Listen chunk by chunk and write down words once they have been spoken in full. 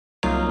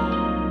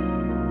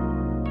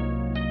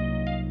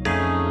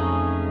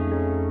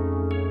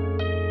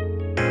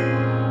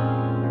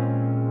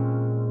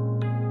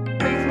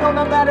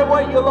know no matter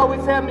what, you'll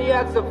always have me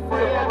as a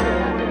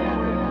friend.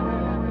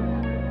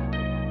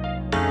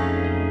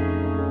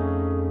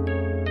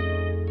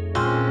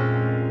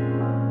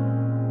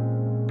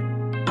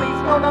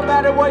 No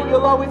matter what,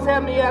 you'll always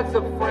have me as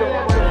a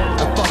friend.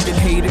 I fucking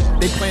hate it.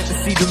 They plant the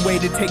seed and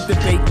wait to take the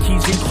bait.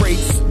 Keys and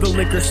crates, the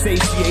liquor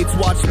satiates.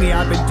 Watch me,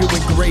 I've been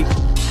doing great.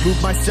 Move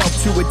myself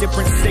to a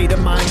different state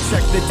of mind.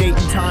 Check the date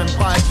and time,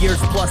 5 years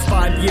plus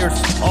 5 years.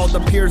 All the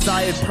peers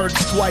I had purged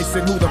twice,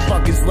 and who the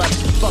fuck is left?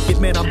 Fuck it,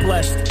 man, I'm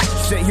blessed.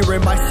 Sit here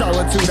in my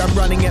solitude, I'm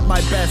running at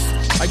my best.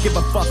 I give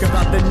a fuck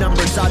about the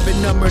numbers, I've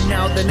been numbered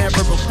now than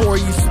ever. Before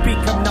you speak,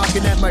 I'm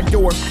knocking at my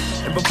door.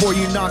 And before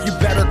you knock, you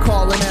better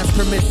call and ask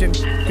permission.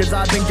 Cause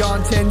I've been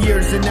gone 10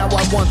 years and now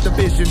I want the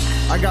vision.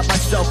 I got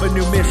myself a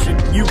new mission.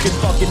 You can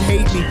fucking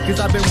hate me, cause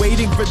I've been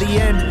waiting for the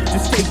end.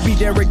 Just take me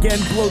there again,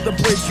 blow the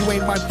bridge, you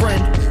ain't my friend.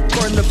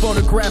 Burn the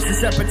photographs,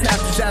 this epitaph,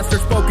 disaster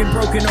spoken,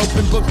 broken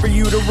open book for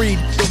you to read.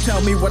 Don't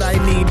tell me what I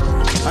need.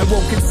 I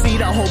won't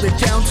concede, I'll hold it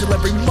down till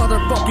every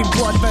motherfucking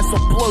blood vessel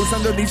blows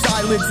under these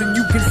eyelids and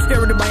you can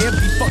stare into my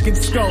empty fucking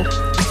skull.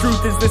 The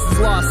truth is this is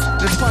lost,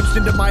 and it's punched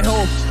into my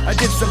hole. I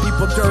did some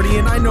people dirty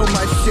and I know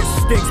my shit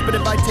stinks, but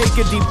if I take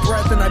a deep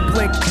breath and I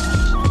blink,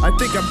 I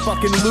think I'm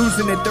fucking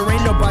losing it. There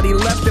ain't nobody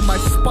left and my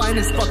spine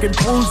is fucking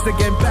bruised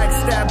again.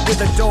 Backstabbed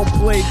with a dull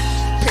blade.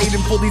 Paid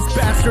in full, these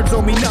bastards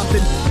owe me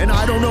nothing, and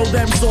I don't owe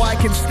them, so I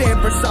can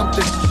stand for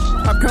something.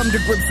 I've come to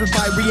grips with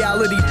my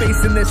reality,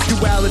 facing this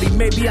duality.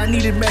 Maybe I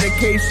needed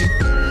medication,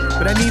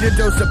 but I need a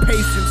dose of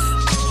patience.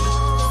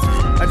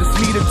 I just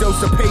need a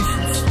dose of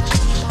patience,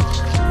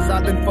 cause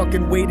I've been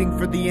fucking waiting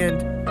for the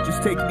end.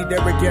 Just take me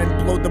there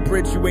again, blow the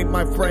bridge, you ain't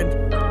my friend.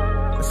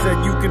 I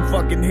said you can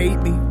fucking hate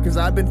me, cause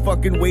I've been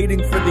fucking waiting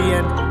for the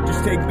end.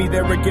 Just take me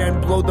there again,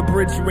 blow the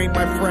bridge, you ain't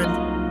my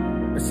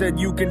friend. I said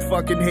you can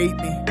fucking hate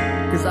me,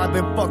 cause I've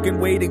been fucking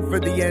waiting for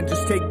the end.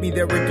 Just take me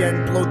there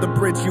again, blow the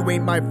bridge, you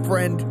ain't my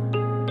friend.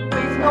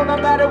 Please know no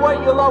matter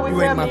what, you'll always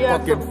You ain't have my me as a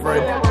fucking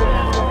friend. friend.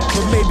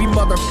 But maybe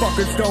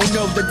motherfuckers don't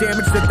know the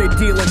damage that they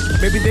dealing.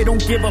 Maybe they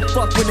don't give a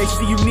fuck when they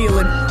see you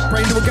kneeling,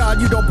 praying to a God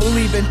you don't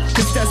believe in,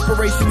 cause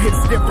desperation hits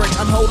different.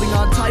 I'm holding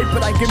on tight,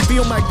 but I can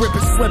feel my grip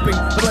is slipping.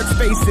 But let's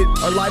face it,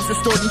 our lives are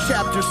stored in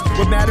chapters.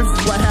 What matters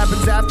is what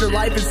happens after.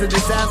 Life is a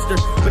disaster,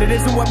 but it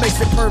isn't what makes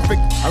it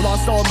perfect. I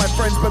lost all of my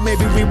friends, but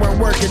maybe we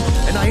weren't working,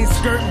 and I ain't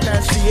skirting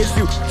past the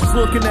issue, just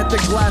looking at the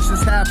glass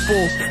is half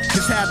full.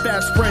 Cause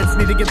half-ass friends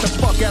need to get the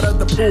fuck out of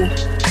the pool.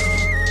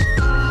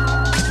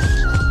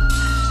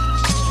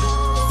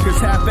 Cause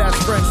half-ass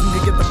friends need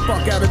to get the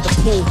fuck out of the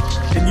pool.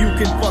 And you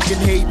can fucking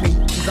hate me,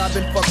 cause I've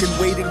been fucking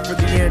waiting for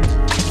the end.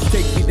 Just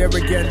take me there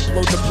again,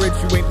 blow the bridge,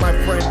 you ain't my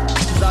friend.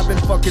 Cause I've been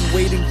fucking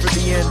waiting for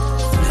the end.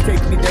 Just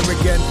take me there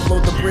again,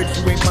 blow the bridge,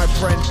 you ain't my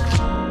friend.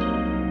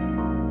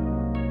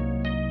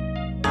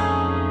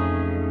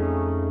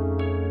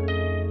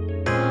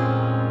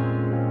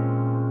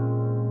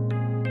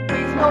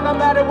 No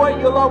matter what,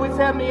 you'll always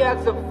have me as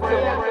a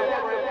friend.